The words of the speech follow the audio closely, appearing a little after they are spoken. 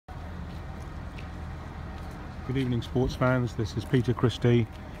Good evening, sports fans. This is Peter Christie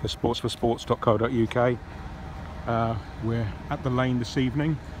for sportsforsports.co.uk. We're at the lane this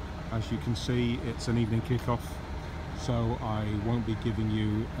evening. As you can see, it's an evening kickoff, so I won't be giving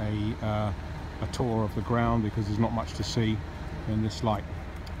you a tour of the ground because there's not much to see in this light.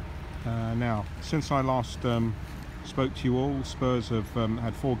 Now, since I last spoke to you all, Spurs have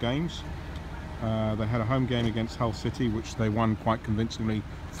had 4 games. They had a home game against Hull City, which they won quite convincingly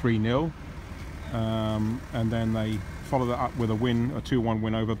 3-0. And then they followed that up with a 2-1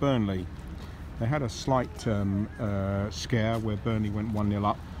 win over Burnley. They had a slight scare where Burnley went 1-0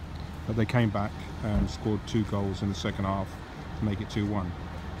 up, but they came back and scored 2 goals in the second half to make it 2-1.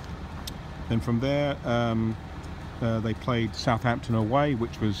 Then from there they played Southampton away,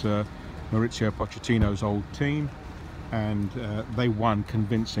 which was Mauricio Pochettino's old team, and they won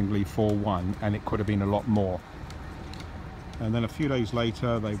convincingly 4-1, and it could have been a lot more. And then a few days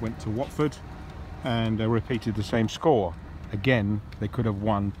later they went to Watford and repeated the same score. Again, they could have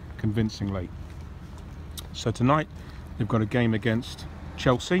won convincingly. So tonight they've got a game against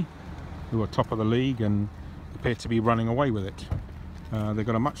Chelsea, who are top of the league and appear to be running away with it. They've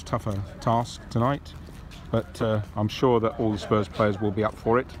got a much tougher task tonight, but I'm sure that all the Spurs players will be up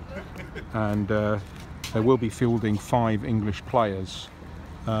for it, and they will be fielding 5 English players.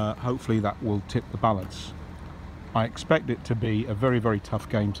 Hopefully that will tip the balance. I expect it to be a very, very tough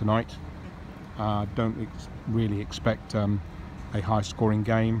game tonight. Don't really expect a high scoring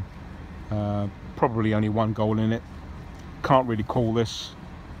game. Probably only 1 goal in it. Can't really call this.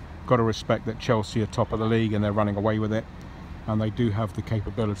 Got to respect that Chelsea are top of the league and they're running away with it, and they do have the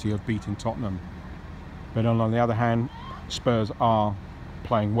capability of beating Tottenham. But on the other hand, Spurs are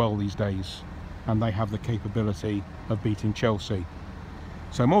playing well these days and they have the capability of beating Chelsea.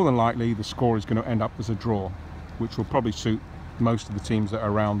 So more than likely the score is going to end up as a draw, which will probably suit most of the teams that are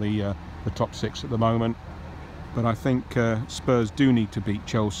around the top 6 at the moment. But I think Spurs do need to beat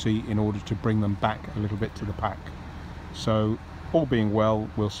Chelsea in order to bring them back a little bit to the pack. So all being well,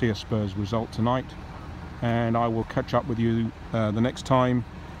 we'll see a Spurs result tonight, and I will catch up with you the next time,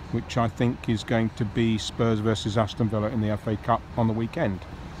 which I think is going to be Spurs versus Aston Villa in the FA Cup on the weekend,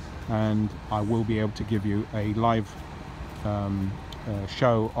 and I will be able to give you a live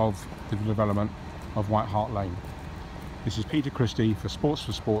show of the development of Hart Lane. This is Peter Christie for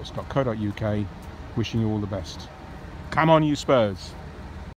sportsforsports.co.uk, wishing you all the best. Come on, you Spurs!